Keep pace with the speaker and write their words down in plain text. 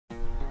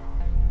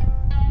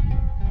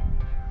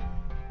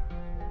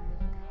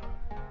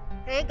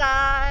Hey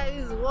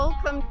guys,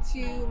 welcome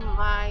to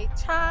my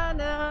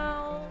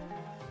channel.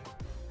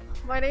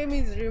 My name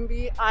is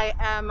Rimbi. I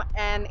am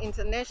an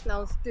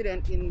international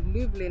student in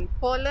Lublin,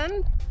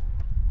 Poland,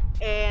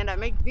 and I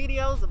make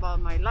videos about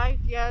my life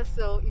here.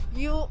 So if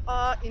you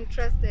are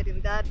interested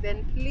in that,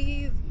 then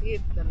please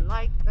hit the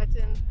like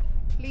button,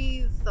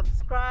 please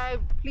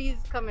subscribe, please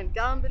comment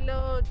down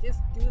below, just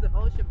do the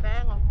whole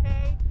shebang,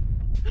 okay?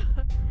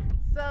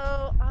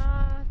 So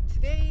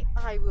today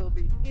I will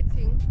be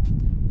eating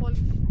Polish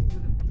food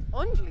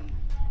only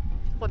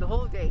for the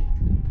whole day.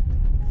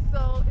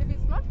 So if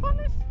it's not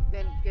Polish,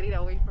 then get it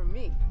away from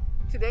me.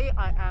 Today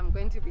I am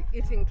going to be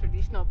eating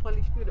traditional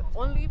Polish food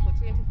only for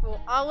 24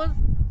 hours.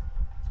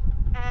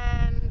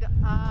 And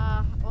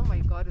oh my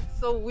god, it's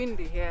so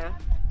windy here.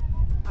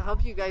 I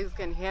hope you guys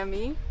can hear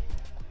me.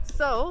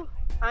 So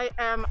I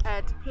am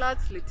at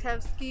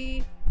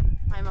placki.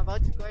 I'm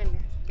about to go and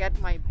get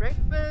my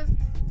breakfast.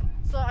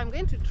 So I'm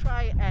going to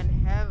try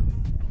and have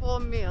 4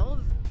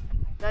 meals.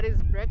 That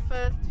is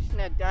breakfast,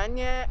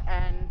 śniadanie,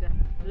 and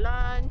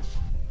lunch,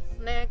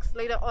 snacks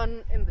later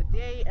on in the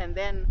day, and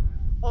then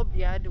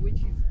obiad, which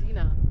is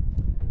dinner.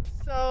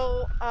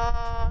 So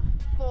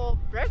for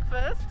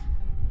breakfast,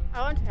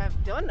 I want to have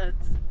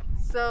donuts.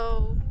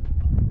 So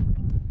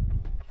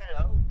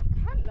Hello.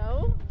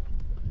 hello.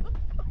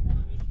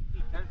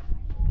 Peter.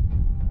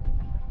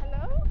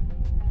 Hello?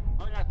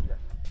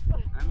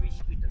 I'm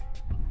with Peter.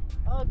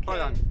 Okay.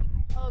 Poland.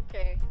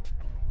 Okay.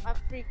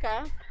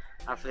 Afrika.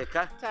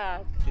 Afryka?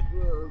 Tak. Czy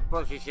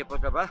Polsce się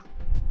podoba?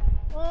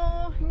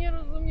 O, nie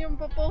rozumiem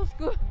po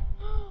polsku.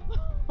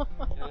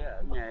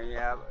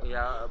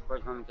 Ja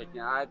pozwolę tak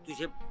nie.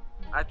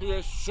 A tu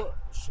jest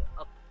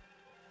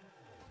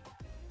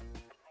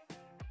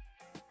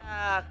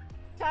tak,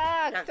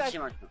 Tak, tak, tak.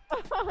 trzymać.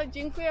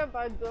 Dziękuję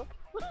bardzo.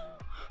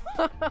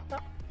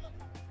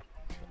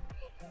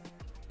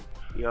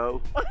 Yo.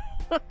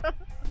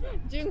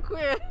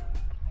 Dziękuję.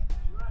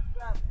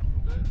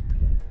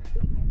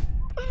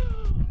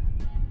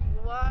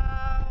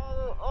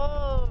 Wow,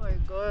 oh my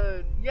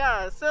god.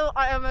 Yeah, so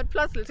I am at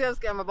Plus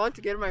Litevsky. I'm about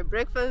to get my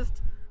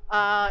breakfast.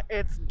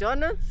 It's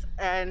donuts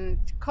and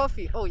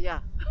coffee. Oh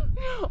yeah.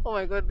 Oh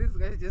my god, these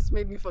guys just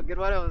made me forget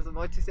what I was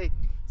about to say.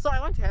 So I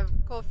want to have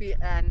coffee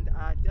and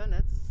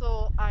donuts.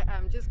 So I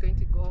am just going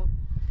to go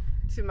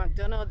to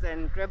McDonald's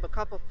and grab a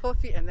cup of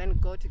coffee and then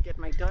go to get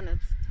my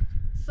donuts.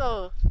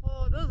 So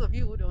for those of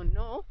you who don't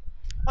know,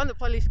 on the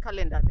Polish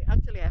calendar, they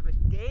actually have a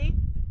day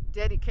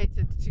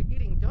dedicated to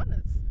eating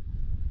donuts.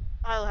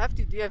 I'll have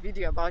to do a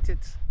video about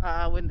it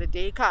when the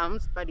day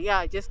comes, but yeah,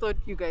 I just thought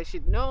you guys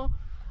should know.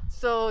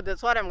 So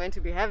that's what I'm going to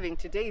be having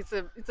today. It's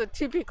a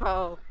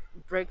typical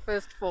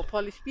breakfast for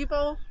Polish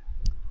people.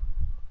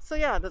 So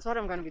yeah, that's what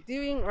I'm going to be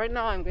doing. Right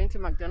now I'm going to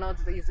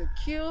McDonald's. There is a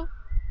queue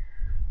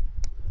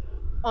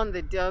on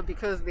the door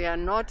because they are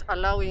not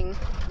allowing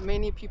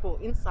many people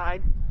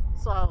inside,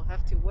 so I'll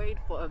have to wait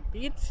for a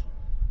bit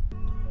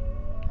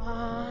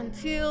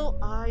until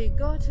I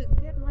go to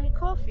get my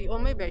coffee, or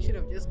maybe I should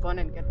have just gone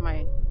and get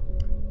my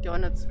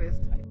donuts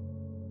first.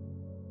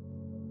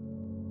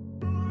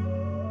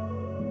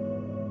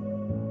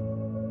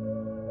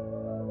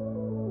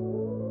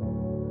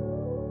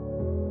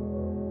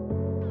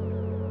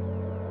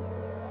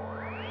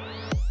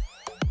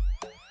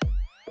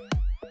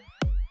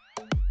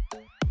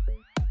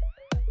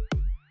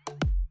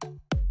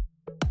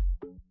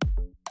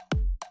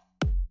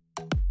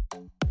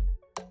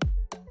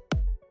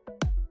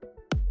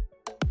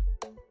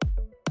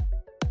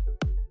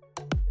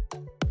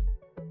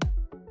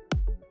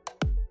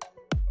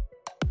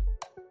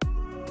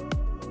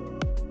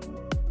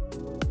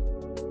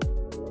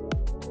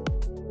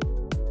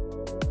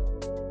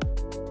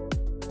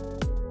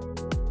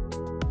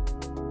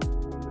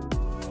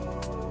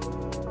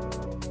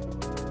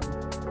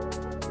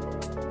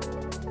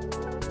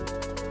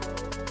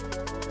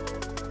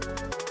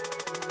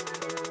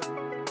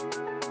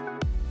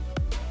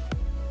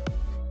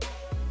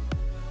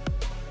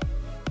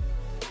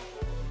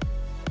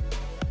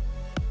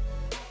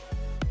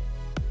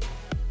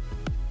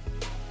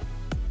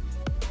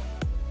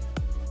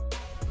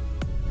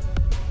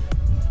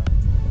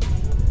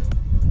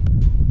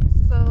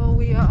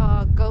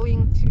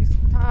 Going to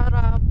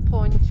Stara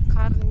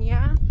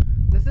Pączkarnia.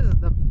 This is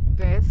the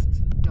best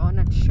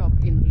donut shop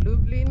in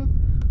Lublin.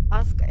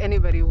 Ask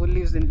anybody who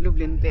lives in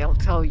Lublin, they'll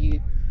tell you.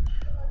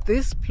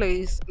 This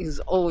place is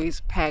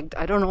always packed.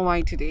 I don't know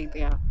why today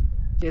there are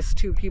just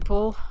 2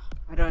 people.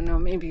 I don't know,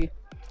 maybe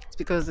it's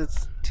because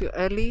it's too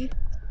early.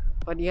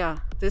 But yeah,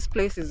 this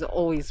place is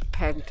always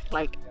packed,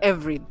 like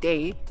every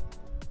day.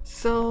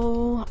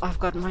 So I've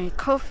got my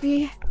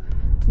coffee.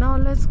 Now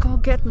let's go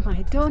get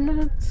my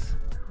donuts.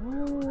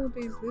 Oh,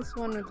 there's this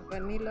one with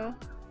vanilla.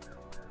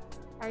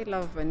 I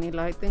love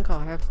vanilla. I think I'll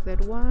have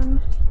that one.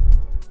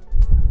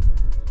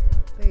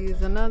 There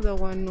is another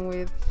one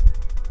with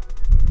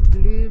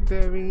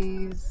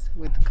blueberries,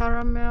 with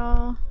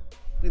caramel,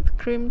 with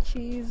cream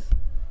cheese,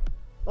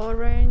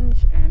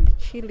 orange, and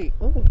chili.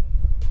 Oh,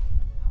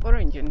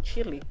 orange and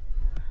chili.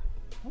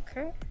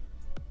 Okay.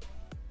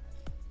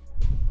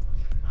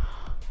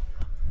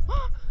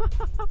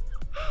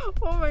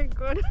 Oh my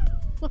god.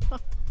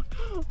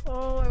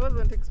 Oh, I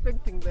wasn't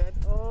expecting that.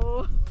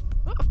 Oh.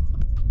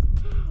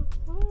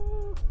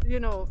 Oh. You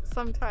know,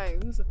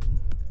 sometimes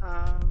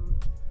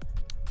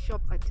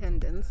shop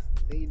attendants,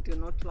 they do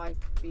not like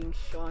being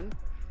shown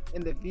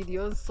in the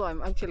videos, so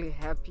I'm actually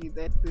happy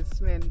that this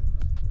man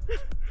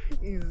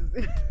is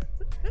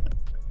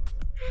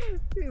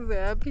he's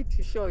happy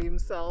to show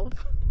himself.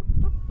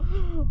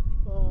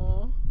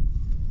 Oh.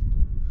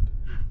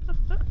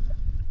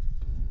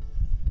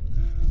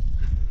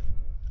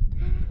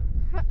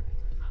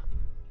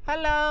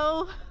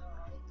 Hello.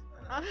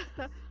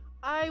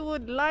 I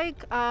would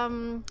like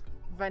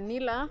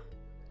vanilla.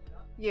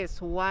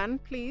 Yes, one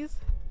please.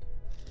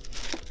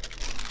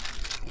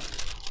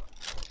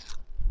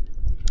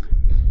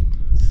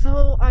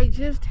 So I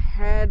just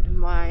had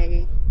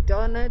my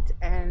donut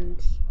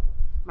and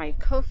my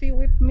coffee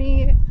with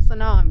me. So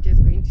now I'm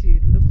just going to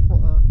look for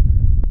a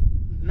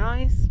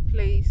nice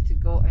place to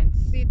go and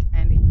sit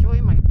and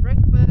enjoy my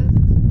breakfast.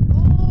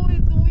 Oh,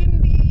 it's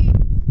windy.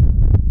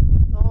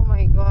 Oh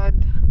my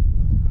god.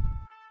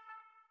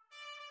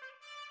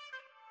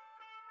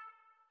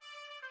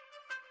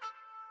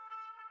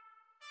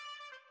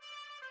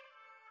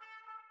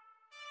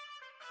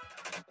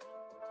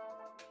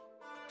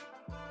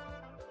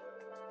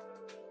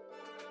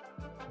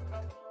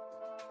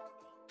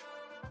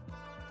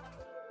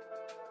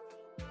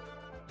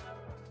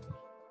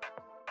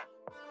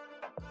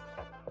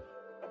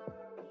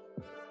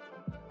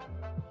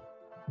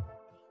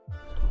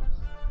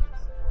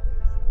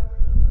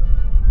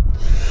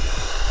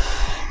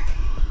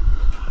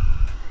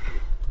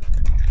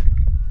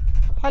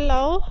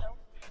 Hello.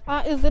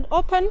 Is it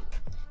open?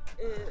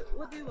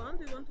 What do you want?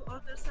 Do you want to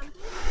order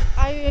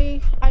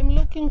something? I'm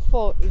looking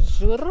for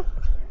jour,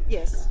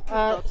 Yes.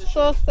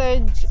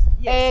 sausage,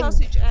 Yeah, egg,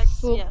 sausage, eggs.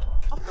 soup. Yeah,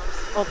 of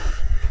course. Okay.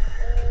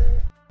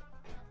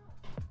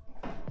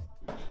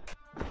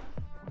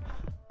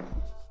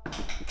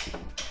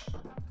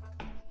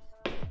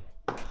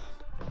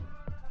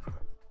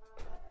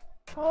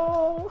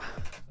 Oh.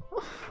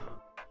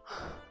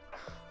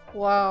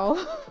 Wow.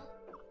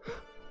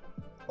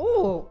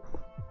 Oh.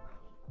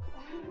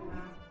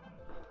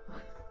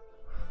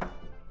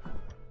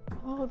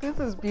 Oh, this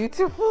is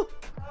beautiful.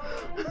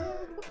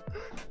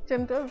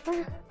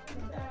 Gentlemen.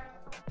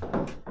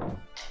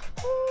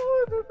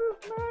 Oh, this is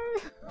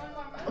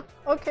nice.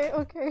 Okay,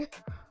 okay.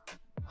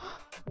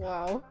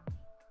 Wow.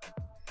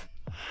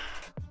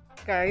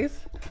 Guys.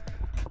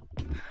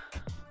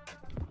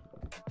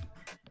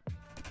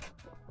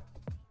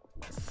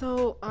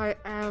 So I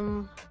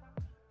am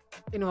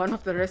in one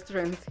of the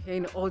restaurants here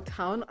in Old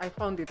Town. I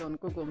found it on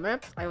Google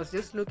Maps. I was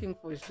just looking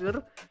for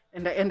jour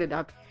and I ended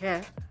up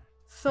here.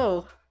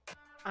 So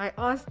I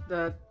asked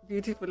the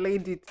beautiful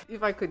lady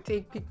if I could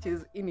take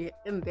pictures in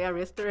their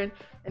restaurant,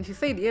 and she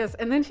said yes.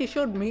 And then she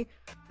showed me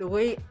the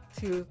way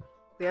to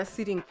their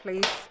seating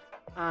place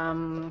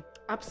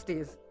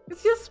upstairs.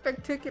 It's just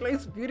spectacular.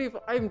 It's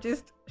beautiful. I'm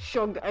just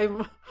shocked.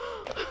 I'm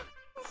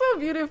so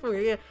beautiful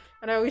here,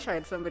 and I wish I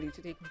had somebody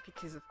to take me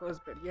pictures, of course.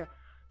 But yeah,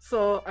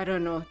 so I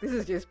don't know. This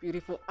is just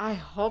beautiful. I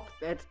hope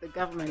that the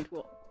government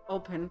will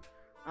open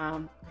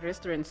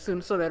restaurants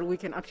soon so that we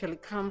can actually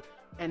come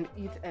and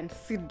eat and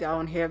sit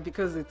down here,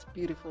 because it's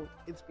beautiful.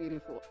 It's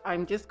beautiful.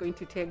 I'm just going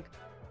to tag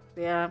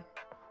their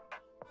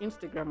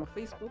Instagram or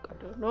Facebook, I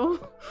don't know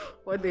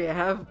what they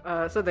have,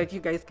 so that you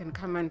guys can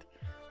come and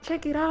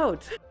check it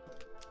out.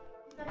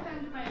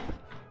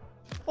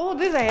 Oh,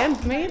 these are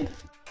handmade.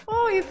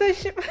 Oh, it's a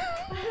ship.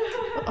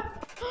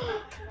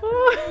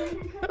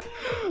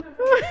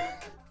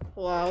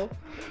 Wow,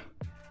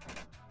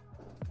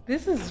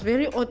 this is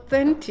very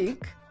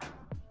authentic.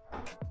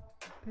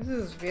 This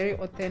is very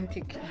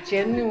authentic,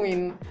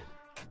 genuine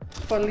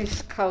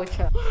Polish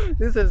culture.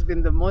 This has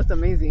been the most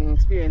amazing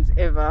experience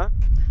ever.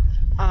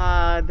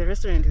 The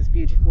restaurant is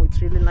beautiful. It's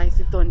really nice.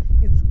 It's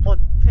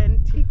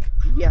authentic.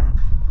 Yeah,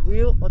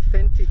 real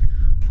authentic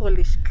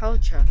Polish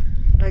culture.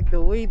 Like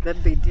the way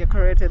that they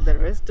decorated the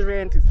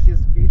restaurant is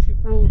just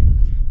beautiful,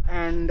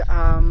 and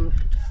the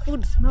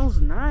food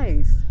smells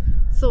nice.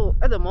 So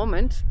at the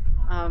moment,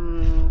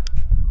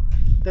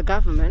 the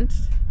government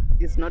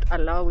is not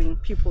allowing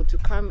people to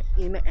come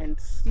in and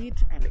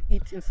sit and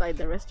eat inside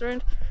the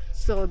restaurant,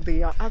 so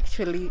they are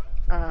actually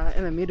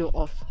in the middle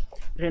of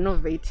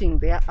renovating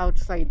their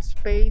outside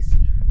space,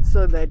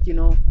 so that, you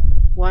know,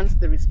 once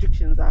the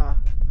restrictions are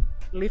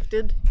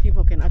lifted,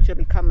 people can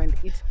actually come and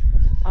eat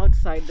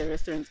outside the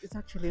restaurants. It's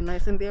actually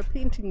nice, and they're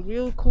painting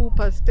real cool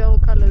pastel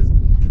colors.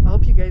 I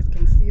hope you guys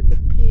can see the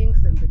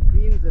pinks and the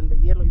greens and the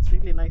yellow. It's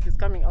really nice. It's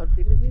coming out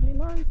really, really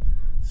nice.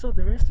 So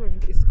the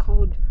restaurant is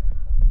called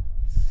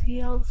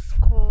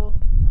Sielsko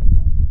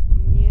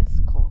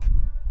Mieszko.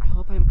 I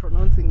hope I'm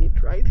pronouncing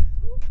it right.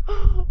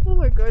 Oh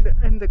my god,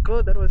 and the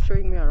girl that was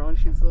showing me around,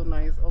 she's so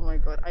nice. Oh my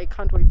god, I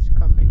can't wait to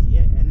come back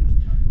here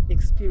and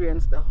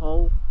experience the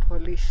whole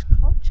Polish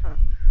culture.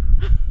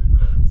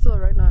 So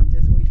right now I'm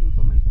just waiting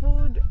for my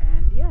food,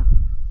 and yeah,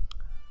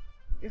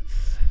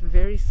 it's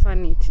very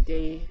sunny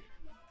today.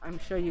 I'm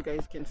sure you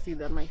guys can see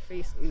that my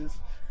face is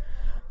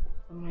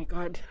Oh my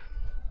god,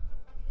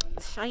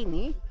 it's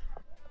shiny.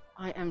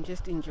 I am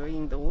just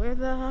enjoying the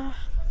weather.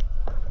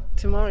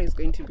 Tomorrow is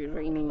going to be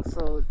raining,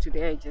 so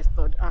today I just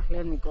thought,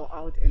 let me go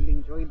out and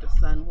enjoy the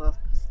sun while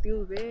it's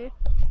still there.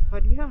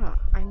 But yeah,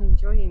 I'm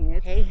enjoying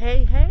it. Hey,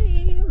 hey,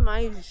 hey,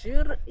 my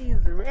jour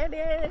is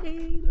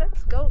ready.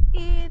 Let's go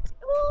eat.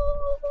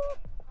 Ooh.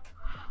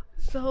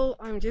 So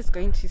I'm just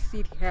going to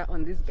sit here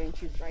on these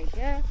benches right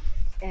here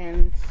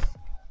and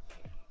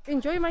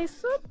enjoy my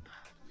soup.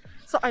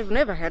 So I've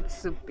never had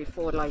soup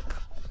before. Like,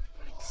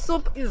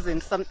 soup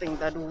isn't something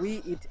that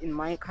we eat in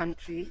my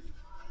country.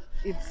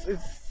 It's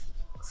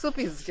soup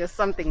is just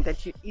something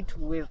that you eat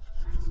with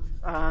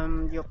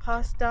your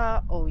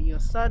pasta or your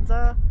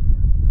sadza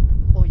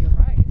or your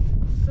rice.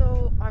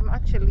 So I'm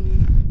actually,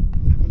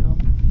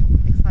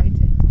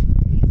 excited to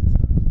taste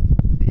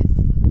this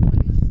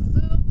Polish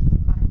soup.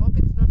 I hope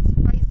it's not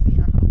spicy.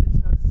 I hope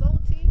it's not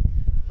salty.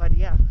 But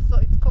yeah, so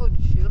it's called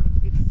shur.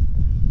 It's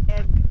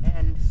egg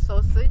and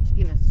sausage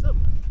in a soup.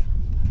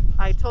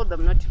 I told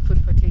them not to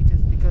put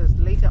potatoes because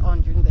later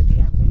on during the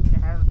day I'm going to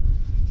have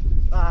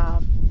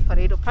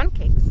potato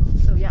pancakes.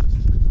 So yeah.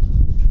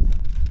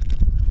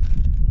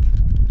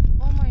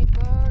 Oh my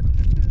god,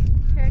 this is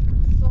packed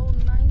so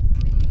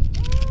nicely.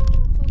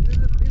 Oh, so these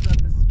are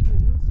the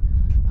spoons.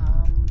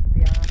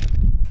 They are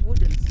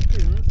wooden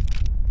spoons.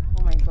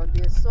 Oh my god,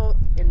 they're so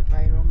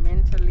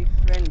environmentally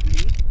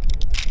friendly.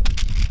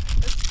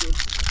 That's good.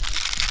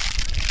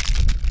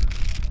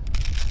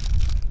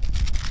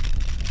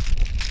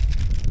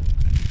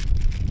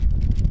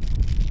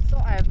 So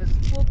I have a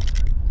spoon.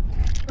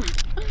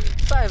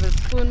 So I have a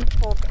spoon,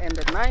 fork and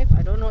a knife.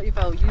 I don't know if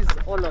I'll use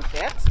all of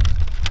that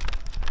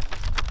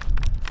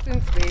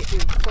since there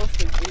is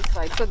sausage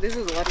inside. So this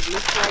is what it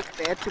looks like.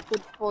 There to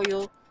put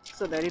foil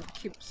so that it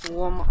keeps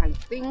warm, I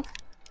think.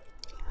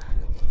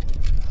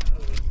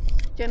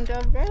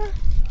 Gingerbread.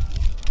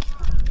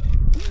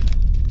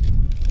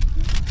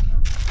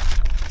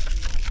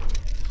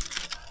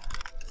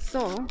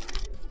 So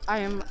I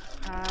am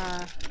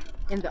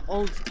in the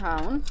old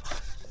town,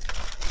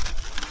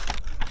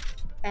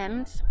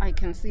 and I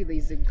can see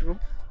there's a group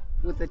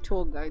with a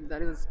tour guide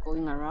that is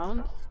going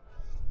around.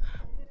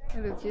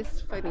 And it's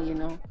just funny,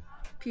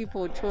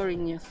 people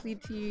touring your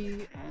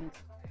city. And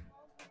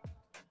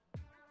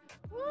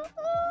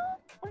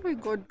oh my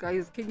god,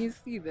 guys, can you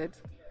see that?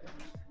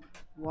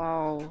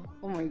 Wow,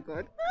 oh my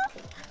god.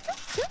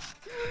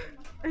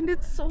 And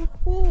it's so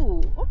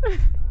full.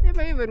 Am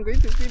I even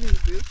going to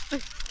finish this?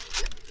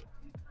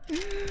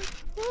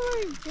 Oh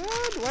my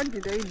god, what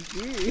did I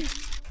do?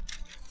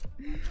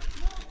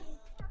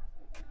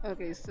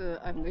 Okay, so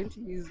I'm going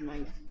to use my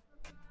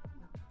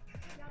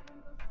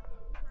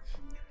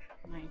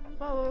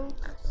fork.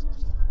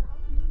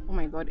 Oh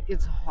my god,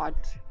 it's hot.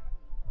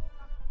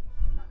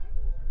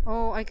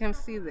 Oh, I can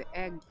see the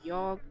egg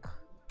yolk.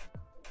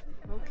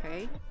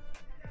 Okay.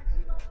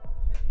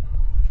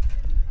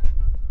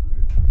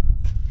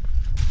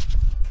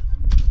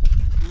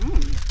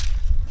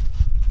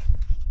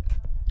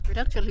 It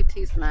actually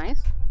tastes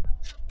nice.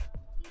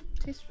 It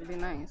tastes really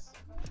nice.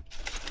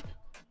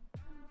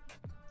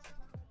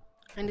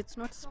 And it's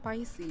not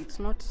spicy, it's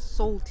not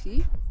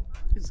salty.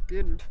 It's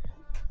good.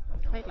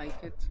 I like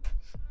it.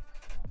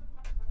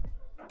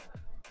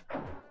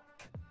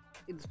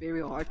 It's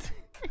very hot.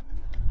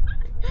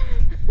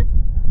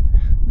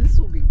 This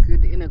will be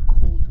good in a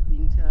cold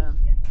winter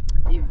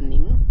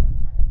evening.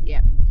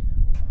 Yeah.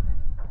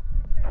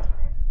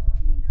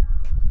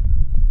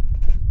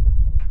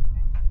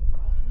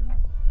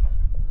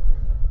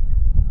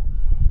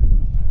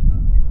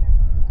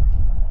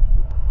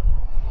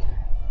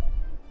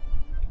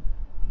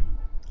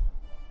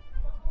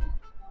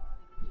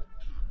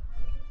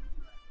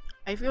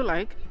 I feel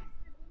like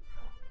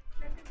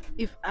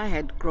if I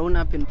had grown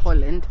up in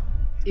Poland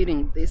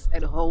eating this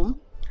at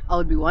home, I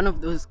would be one of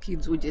those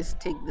kids who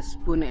just take the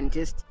spoon and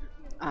just,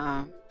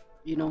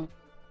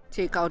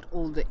 take out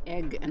all the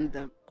egg and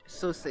the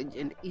sausage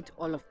and eat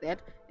all of that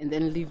and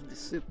then leave the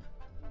soup.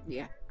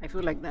 Yeah, I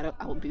feel like that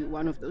I'll be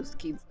one of those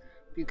kids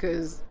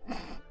because,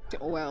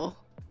 well.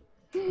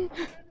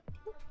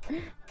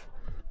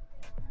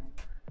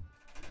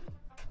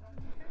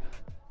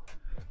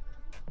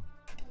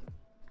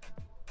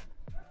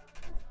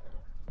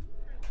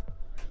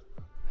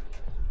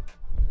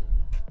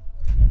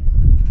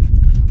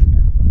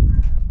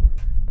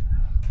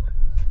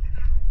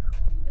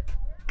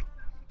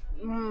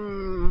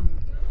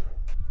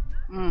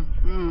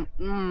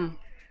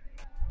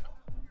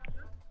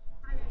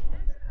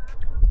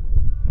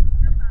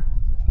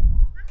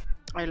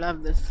 I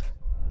love this.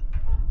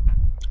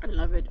 I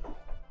love it.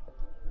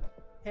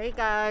 Hey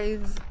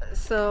guys,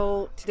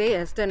 so today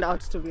has turned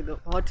out to be the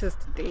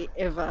hottest day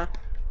ever.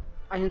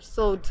 I'm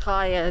so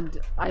tired.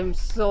 I'm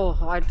so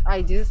hot.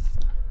 I just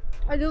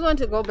want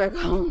to go back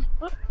home.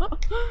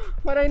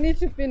 But I need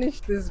to finish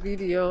this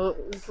video,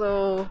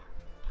 so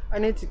I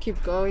need to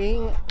keep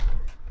going.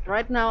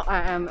 Right now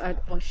I am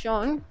at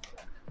Auchan.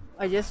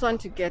 I just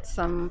want to get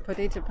some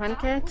potato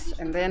pancakes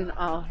and then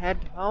I'll head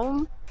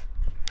home.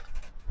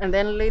 And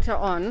then later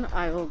on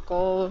I will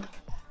go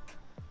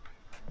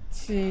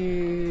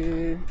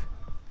to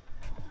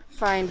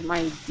find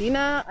my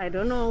dinner. I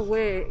don't know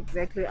where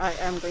exactly I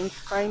am going to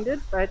find it,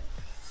 but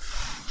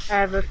I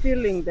have a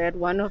feeling that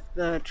one of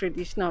the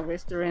traditional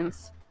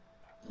restaurants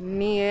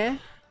near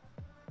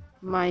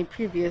my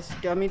previous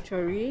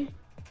dormitory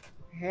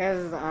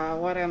has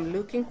what I'm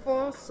looking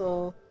for.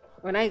 So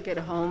when I get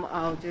home,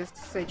 I'll just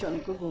search on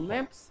Google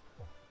Maps,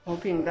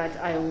 hoping that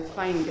I will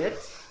find it.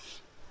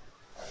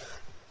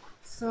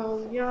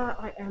 So yeah,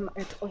 I am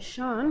at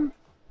Ocean,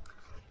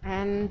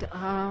 and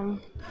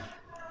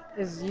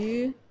as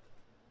you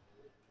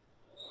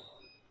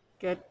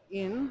get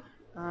in,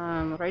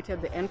 right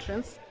at the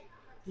entrance,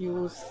 you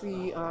will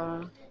see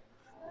I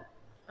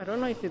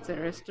don't know if it's a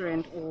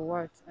restaurant or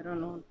what, I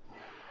don't know,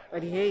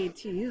 but here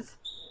it is.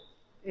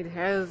 It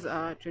has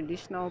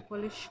traditional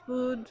Polish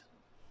food.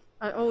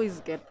 I always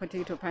get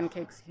potato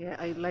pancakes here.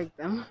 I like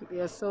them. They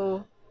are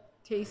so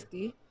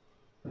tasty.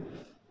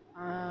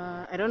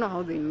 I don't know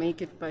how they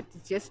make it, but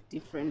it's just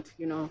different,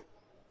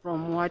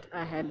 from what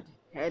I had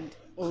had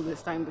all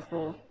this time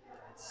before.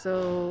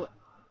 So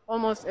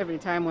almost every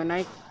time when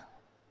I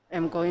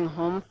am going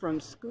home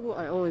from school,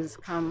 I always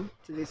come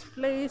to this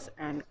place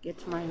and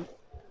get my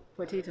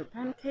potato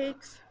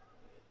pancakes.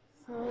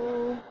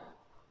 So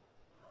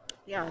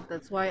yeah,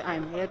 that's why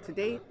I'm here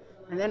today.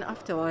 And then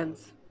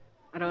afterwards,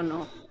 I don't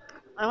know.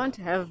 I want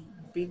to have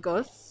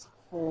Bigos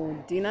for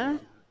dinner.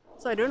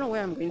 So I don't know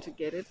where I'm going to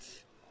get it,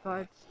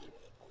 but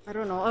I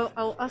don't know.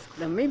 I'll ask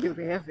them. Maybe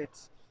they have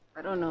it.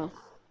 I don't know.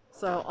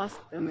 So I'll ask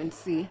them and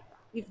see.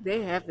 If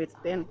they have it,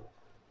 then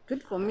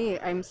good for me.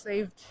 I'm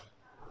saved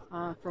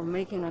from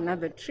making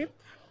another trip.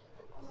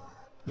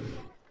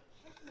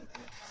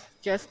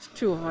 Just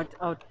too hot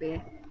out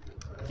there.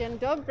 Dzień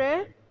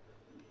dobry.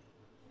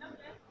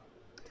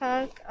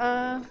 Tak.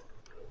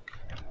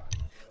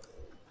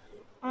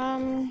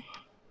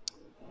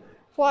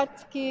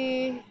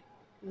 Płatki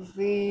z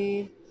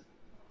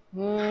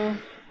mm,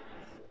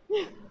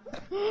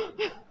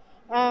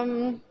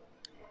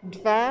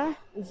 dwa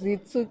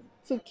z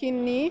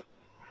cukinii,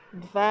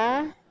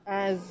 dwa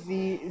z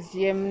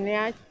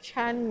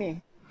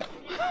ziemniaczane.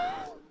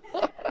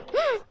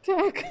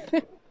 Tak.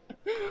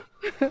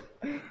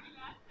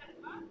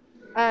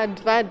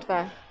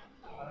 Dwa.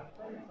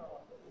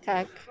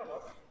 Tak.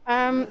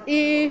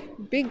 I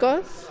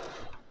bigos,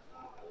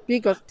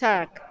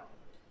 tak.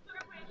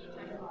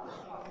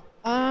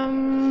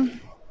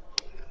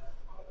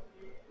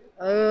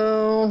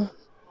 Oh.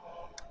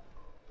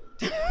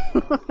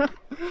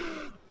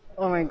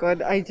 Oh my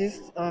god, I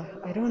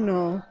don't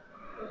know.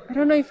 I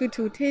don't know if it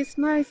will taste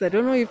nice. I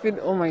don't know if it,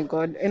 oh my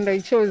god. And I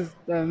chose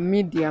the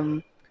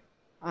medium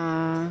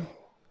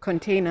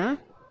container.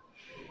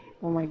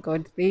 Oh my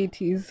god, there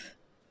it is.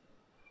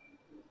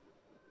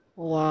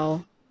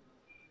 Wow.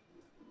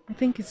 I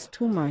think it's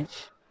too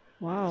much.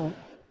 Wow.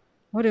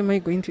 What am I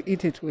going to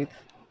eat it with?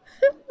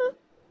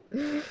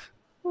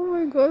 Oh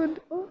my god.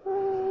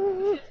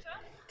 Oh.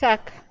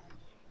 Tak.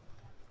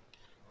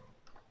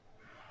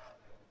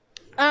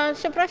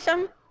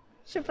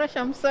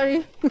 Przepraszam,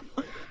 sorry.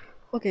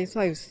 Okay, so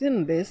I've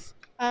seen this.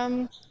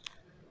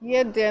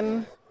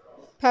 Jeden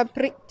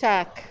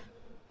paprika.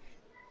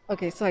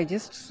 Okay, so I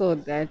just saw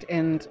that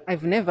and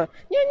I've never.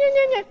 Nie.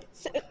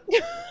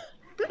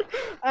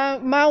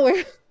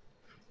 Małe.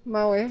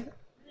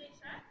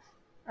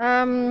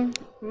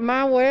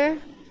 Małe.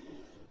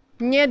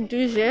 Nie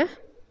duże.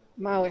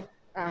 Małe.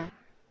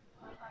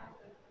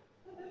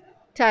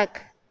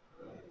 Tak.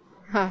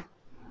 Ha.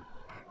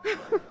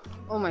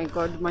 Oh my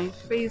god, my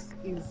face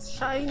is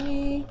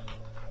shiny.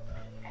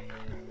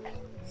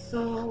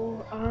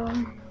 So,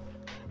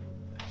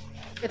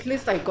 at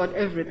least I got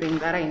everything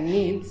that I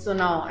need. So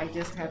now I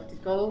just have to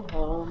go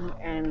home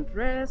and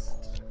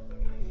rest.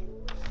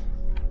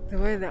 The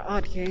weather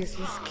out here is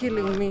just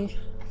killing me.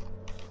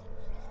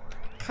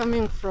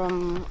 Coming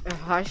from a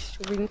harsh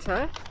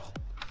winter,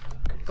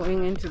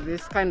 going into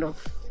this kind of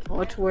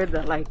hot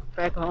weather like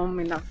back home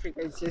in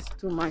Africa is just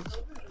too much.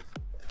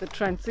 The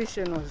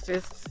transition was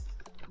just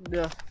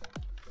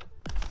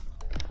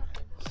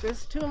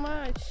too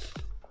much.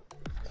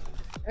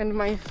 And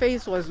my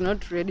face was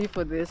not ready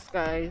for this,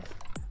 guys.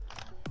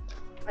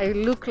 I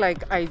look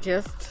like I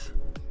just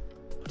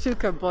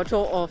took a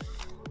bottle of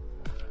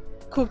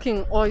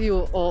cooking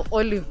oil or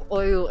olive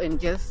oil and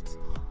just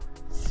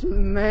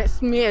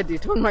smeared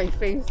it on my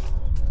face.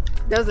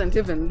 Doesn't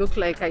even look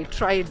like I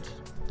tried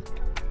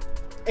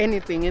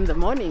anything in the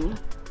morning.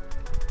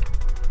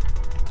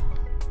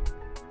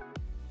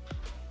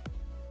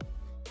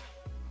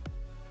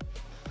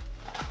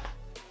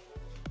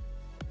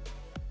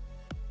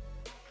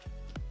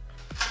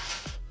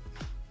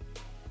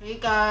 Hey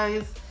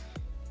guys,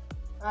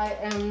 I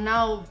am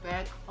now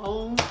back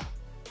home.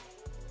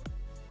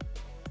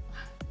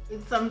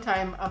 It's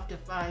sometime after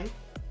 5.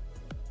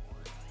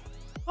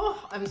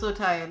 Oh, I'm so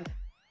tired.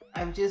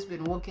 I've just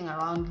been walking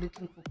around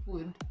looking for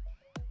food.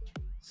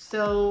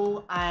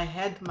 So I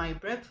had my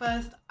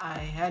breakfast, I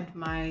had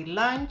my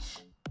lunch.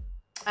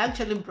 I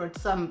actually brought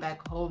some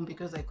back home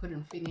because I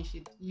couldn't finish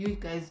it. You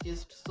guys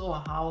just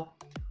saw how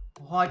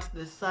hot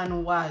the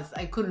sun was.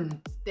 I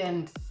couldn't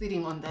stand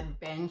sitting on that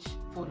bench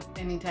for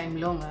any time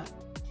longer.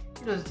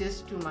 It was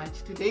just too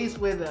much. Today's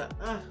weather,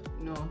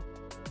 no.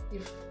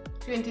 If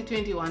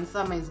 2021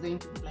 summer is going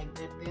to be like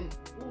that, then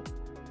ooh,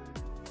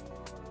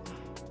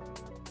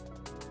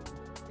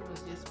 it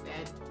was just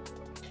bad.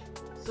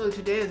 So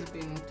today has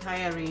been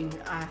tiring.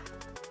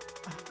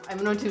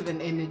 I'm not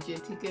even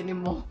energetic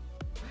anymore.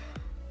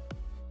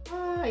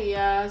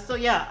 Yeah, so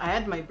yeah, I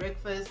had my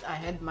breakfast, I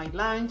had my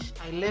lunch,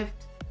 I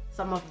left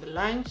some of the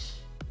lunch.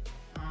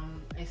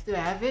 I still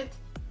have it.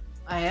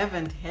 I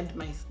haven't had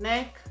my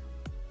snack.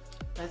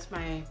 That's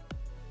my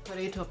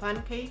potato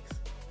pancakes.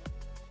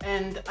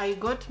 And I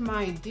got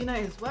my dinner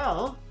as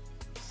well.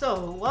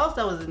 So whilst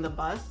I was in the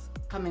bus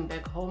coming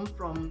back home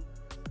from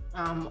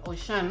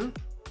Ocean,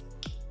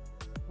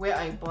 where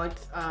I bought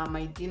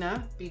my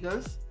dinner,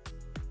 Bigos,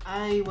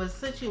 I was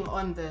searching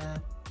on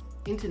the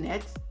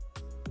internet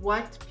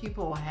what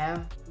people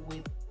have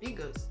with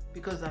Bigos,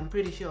 because I'm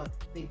pretty sure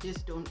they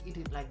just don't eat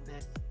it like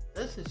that.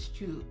 That's a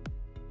stew.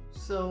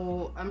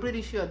 So I'm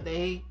pretty sure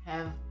they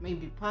have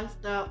maybe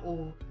pasta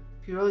or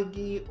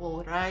pierogi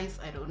or rice,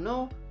 I don't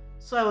know.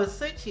 So I was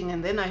searching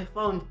and then I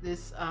found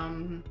this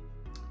I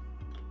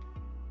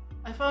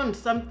found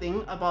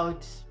something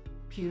about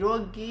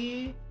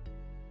pierogi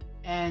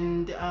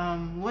and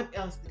what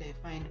else did I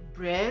find?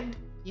 Bread.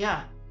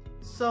 Yeah.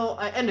 So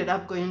I ended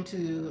up going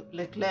to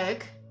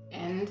Leclerc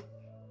and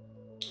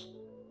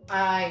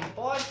I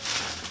bought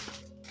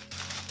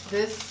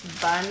this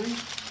bun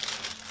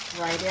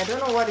right here. I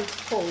don't know what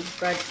it's called,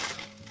 but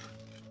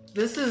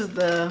this is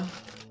the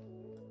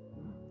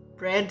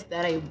bread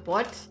that I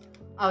bought.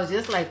 I was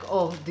just like,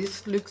 oh,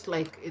 this looks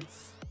like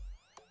it's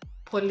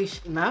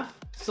polished enough.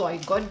 So I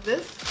got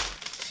this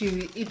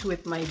to eat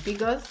with my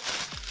Bigos.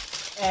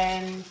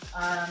 And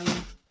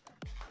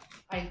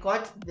I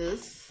got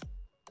this.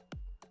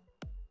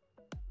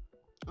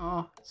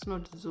 Oh, it's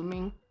not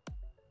zooming.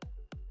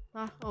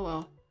 Oh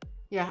well.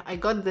 Yeah, I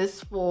got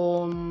this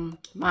for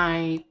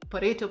my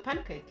potato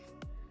pancakes.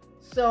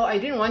 So I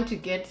didn't want to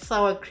get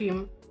sour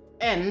cream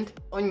and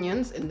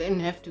onions and then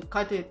have to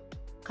cut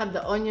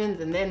the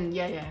onions and then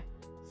yeah.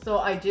 So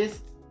I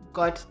just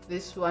got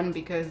this one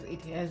because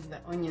it has the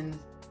onions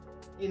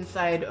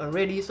inside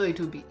already, so it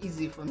will be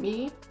easy for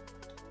me.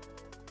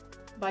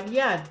 But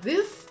yeah,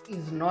 this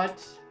is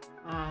not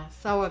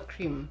sour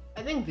cream.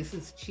 I think this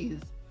is cheese.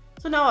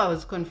 So now I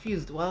was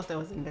confused whilst I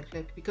was in the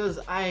clinic because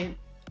I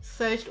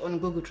searched on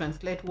Google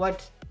Translate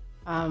what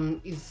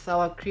is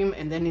sour cream,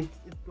 and then it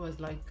was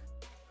like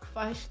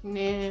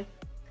kwaszne,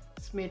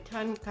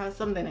 smetanka,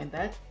 something like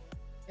that.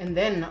 And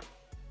then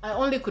I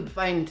only could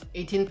find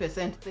 18%,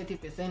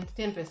 30%,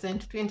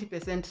 10%,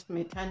 20%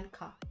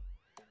 smetanka,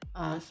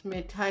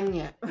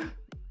 smetania.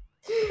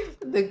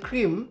 The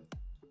cream,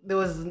 it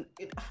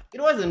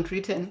wasn't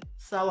written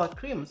sour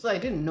cream, so I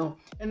didn't know.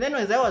 And then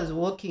as I was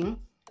walking,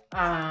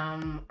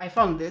 I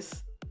found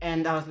this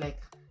and I was like,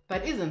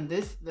 but isn't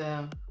this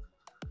the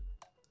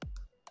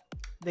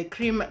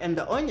cream and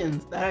the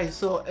onions that I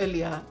saw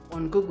earlier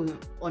on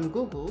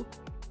Google?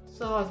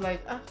 So I was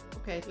like,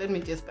 okay, let me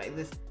just buy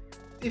this.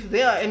 If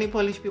there are any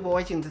Polish people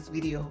watching this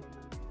video,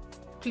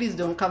 please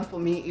don't come for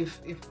me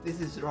if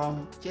this is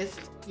wrong.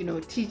 Just,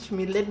 teach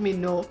me, let me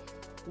know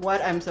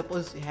what I'm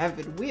supposed to have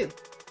it with.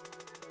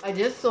 I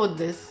just saw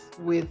this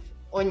with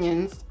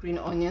onions, green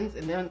onions,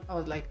 and then I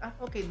was like,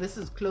 okay, this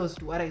is close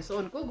to what I saw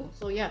on Google.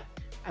 So yeah,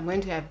 I'm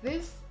going to have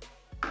this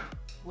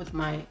with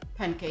my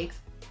pancakes.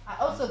 I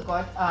also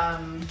got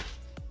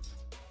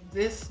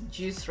this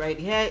juice right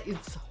here.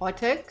 It's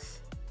Hotex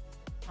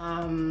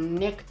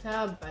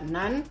nectar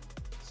banana.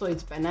 So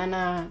it's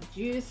banana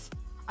juice.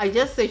 I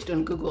just searched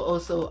on Google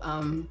also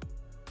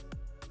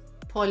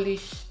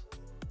Polish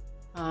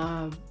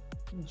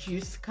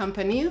juice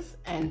companies,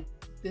 and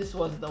this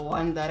was the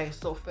one that I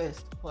saw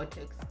first,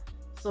 Hotex.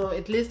 So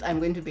at least I'm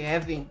going to be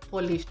having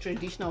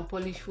traditional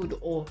Polish food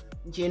or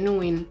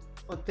genuine,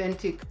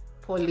 authentic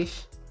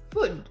Polish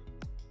food,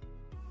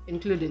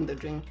 including the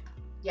drink.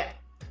 Yeah.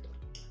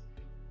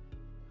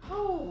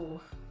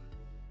 Oh,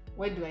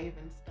 where do I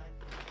even start?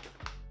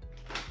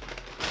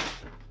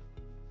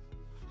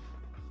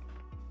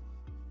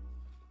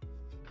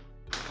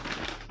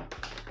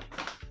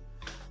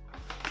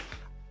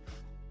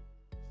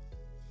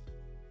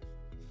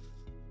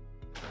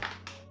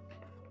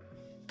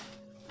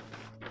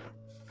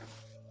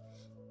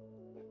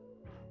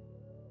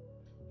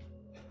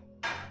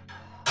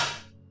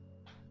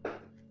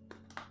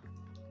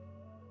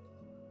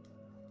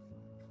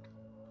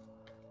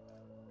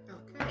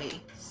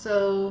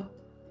 So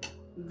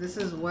this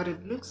is what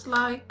it looks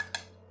like.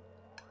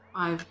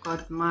 I've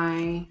got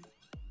my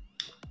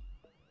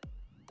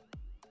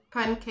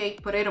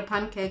potato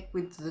pancake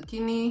with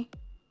zucchini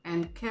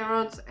and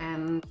carrots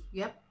and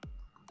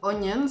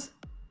onions,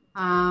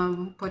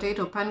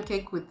 potato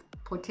pancake with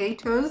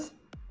potatoes,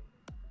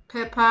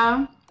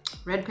 pepper,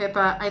 red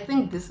pepper. I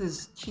think this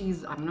is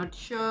cheese, I'm not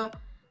sure.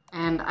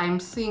 And I'm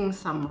seeing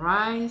some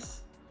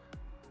rice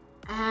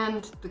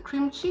and the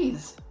cream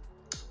cheese.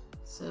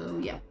 So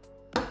yeah.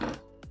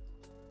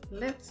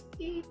 Let's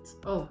eat.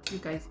 Oh, you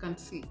guys can't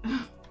see.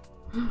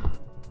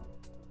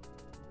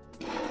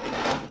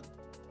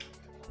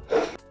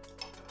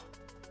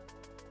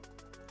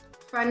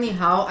 Funny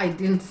how I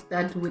didn't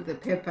start with the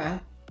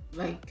pepper,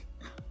 like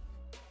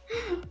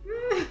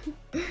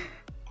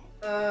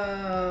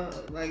oh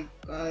my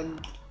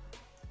god.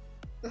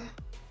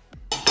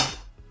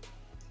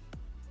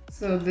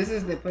 So this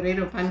is the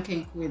potato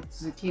pancake with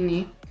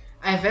zucchini.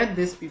 I've had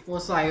this before,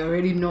 so I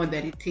already know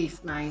that it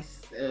tastes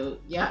nice. So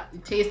yeah,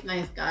 it tastes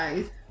nice,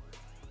 guys.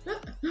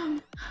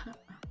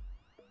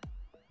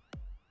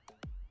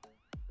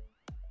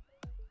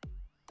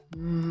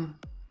 Mm.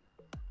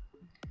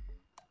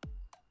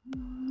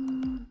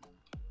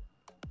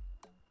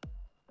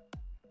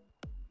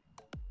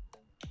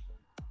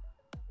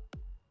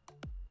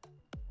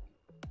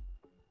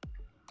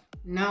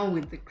 Now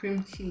with the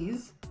cream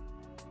cheese.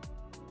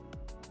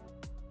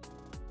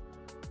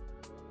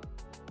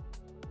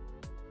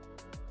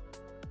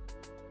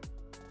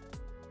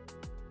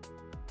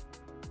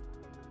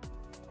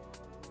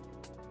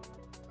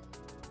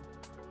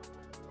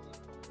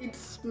 It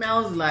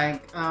smells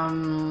like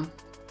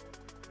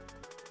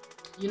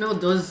you know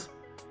those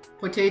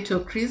potato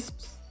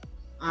crisps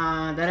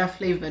that are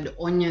flavored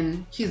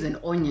onion, cheese and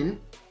onion.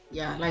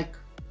 Yeah, like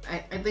I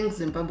think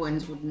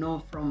Zimbabweans would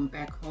know from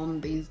back home.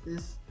 There's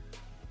this,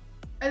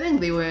 I think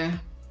they were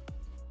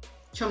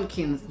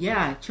chumpkins.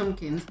 Yeah,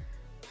 chumpkins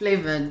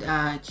flavored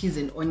cheese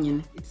and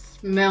onion. It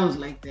smells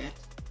like that.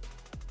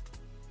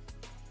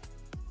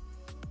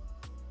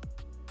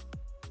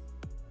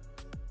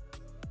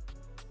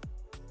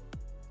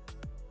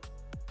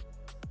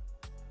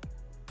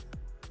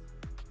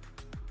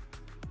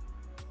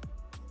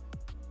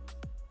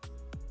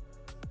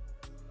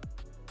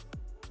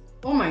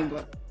 Oh my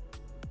god,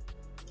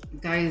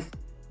 guys,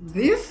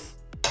 this,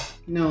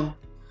 no,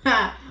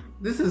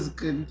 this is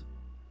good.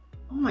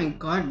 Oh my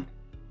god,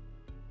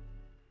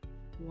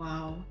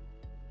 wow.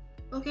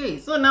 Okay,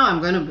 so now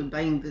I'm gonna be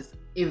buying this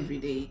every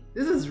day.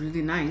 This is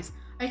really nice.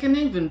 I can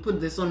even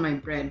put this on my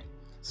bread.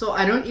 So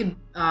I don't eat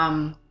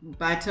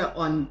butter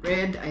on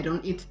bread. I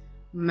don't eat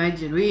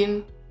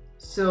margarine.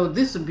 So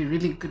this would be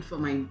really good for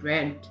my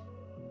bread.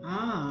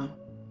 Ah,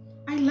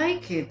 I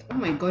like it. Oh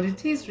my god, it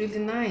tastes really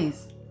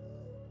nice.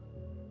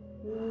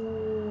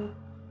 Ooh,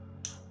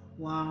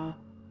 wow.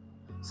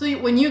 So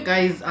when you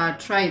guys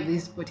try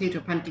these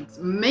potato pancakes,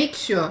 make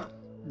sure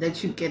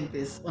that you get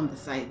this on the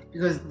side,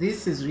 because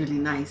this is really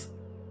nice.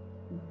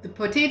 The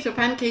potato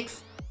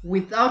pancakes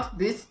without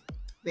this,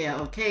 they are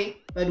okay,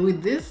 but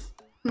with this,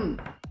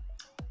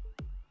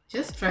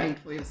 just try it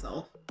for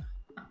yourself.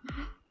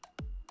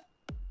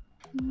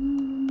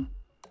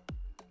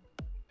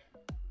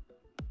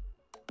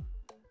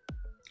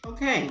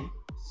 Okay,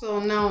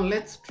 so now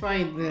let's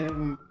try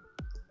the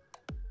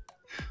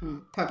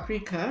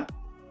paprika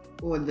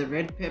or the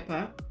red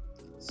pepper.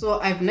 So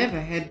I've never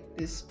had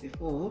this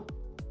before.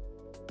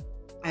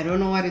 I don't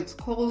know what it's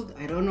called.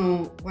 I don't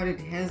know what it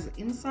has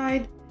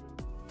inside.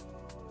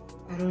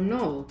 I don't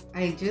know.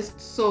 I just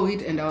saw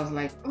it and I was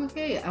like,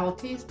 okay, I'll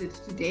taste it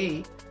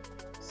today.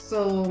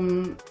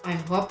 So I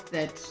hope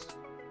that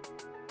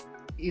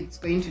it's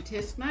going to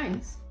taste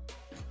nice.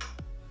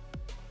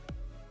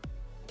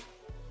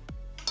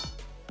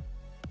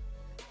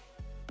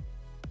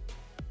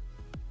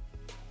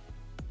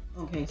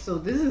 Okay, so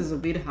this is a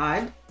bit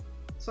hard.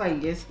 So I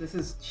guess this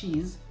is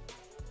cheese.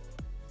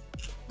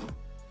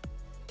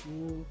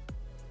 Ooh.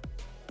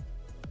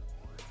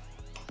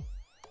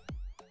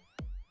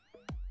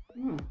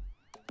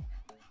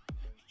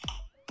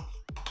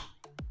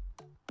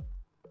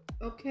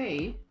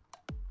 Okay.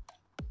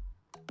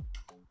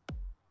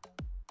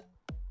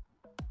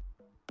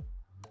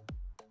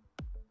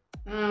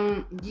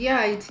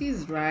 Yeah, it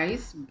is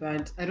rice,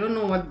 but I don't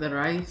know what the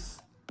rice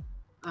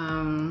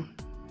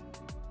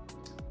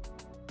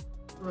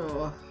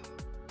oh,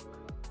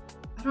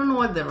 I don't know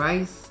what the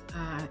rice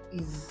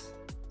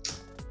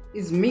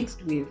is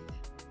mixed with.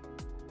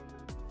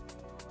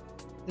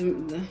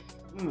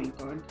 Oh my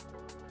god.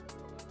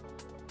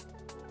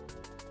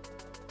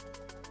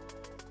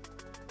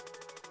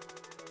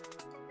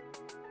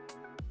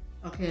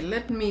 Okay,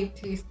 let me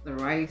taste the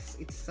rice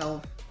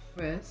itself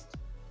first.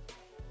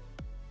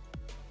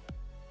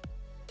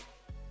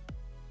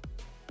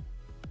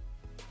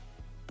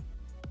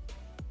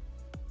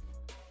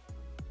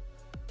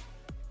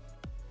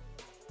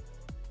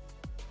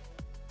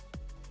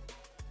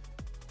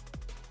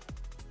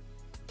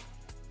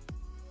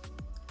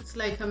 It's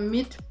like a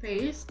meat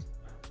paste.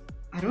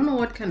 I don't know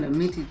what kind of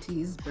meat it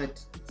is,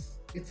 but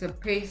it's a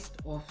paste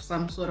of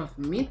some sort of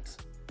meat.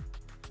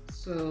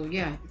 So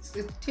yeah,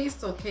 it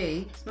tastes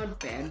okay. It's not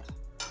bad.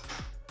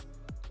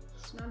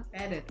 It's not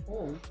bad at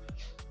all.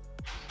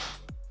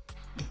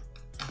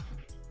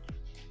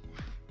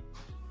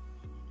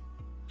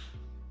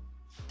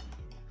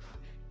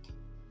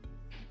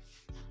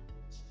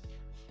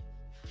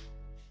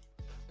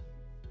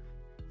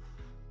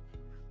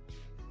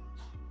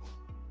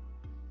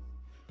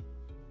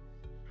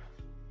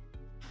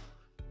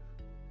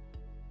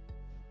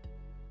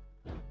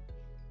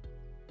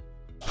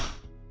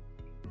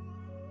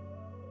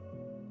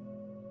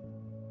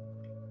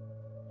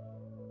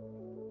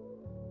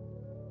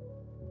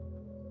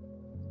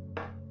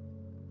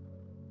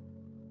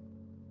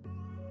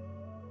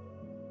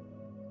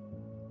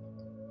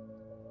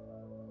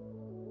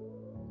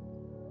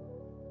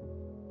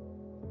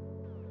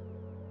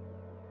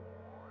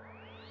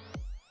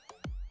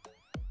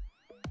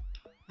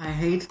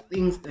 hate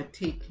things that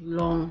take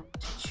long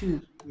to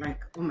chew.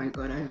 Like, oh my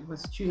god, I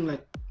was chewing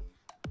like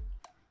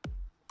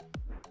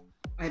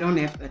I don't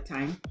have the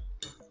time.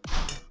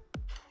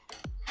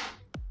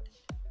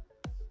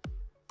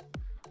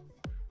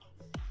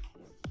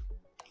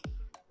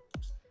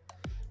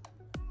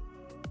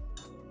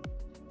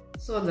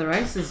 So the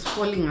rice is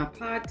falling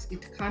apart.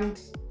 It can't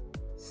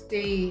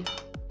stay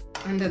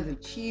under the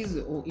cheese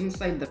or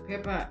inside the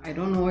pepper. I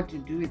don't know what to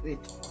do with it.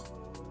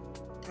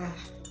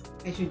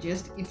 I should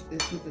just eat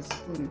this with a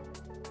spoon.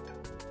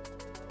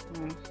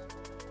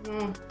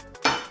 No.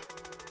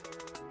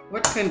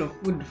 What kind of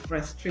food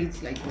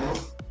frustrates like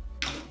this?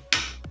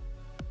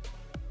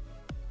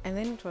 And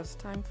then it was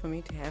time for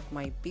me to have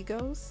my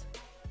Bigos,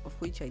 of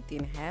which I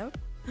didn't have.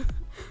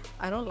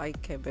 I don't like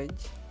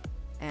cabbage,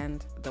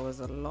 and there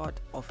was a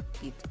lot of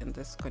it in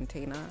this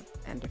container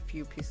and a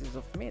few pieces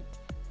of meat.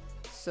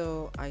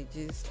 So I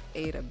just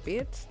ate a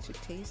bit to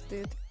taste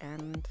it,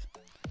 and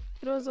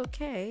it was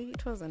okay.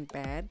 It wasn't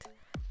bad.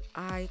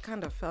 I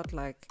kind of felt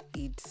like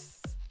it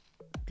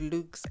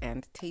looks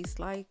and tastes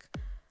like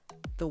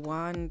the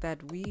one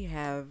that we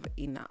have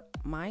in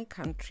my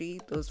country.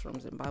 Those from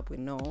Zimbabwe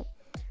know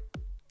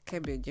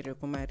cabbage.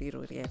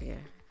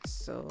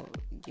 So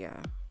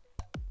yeah.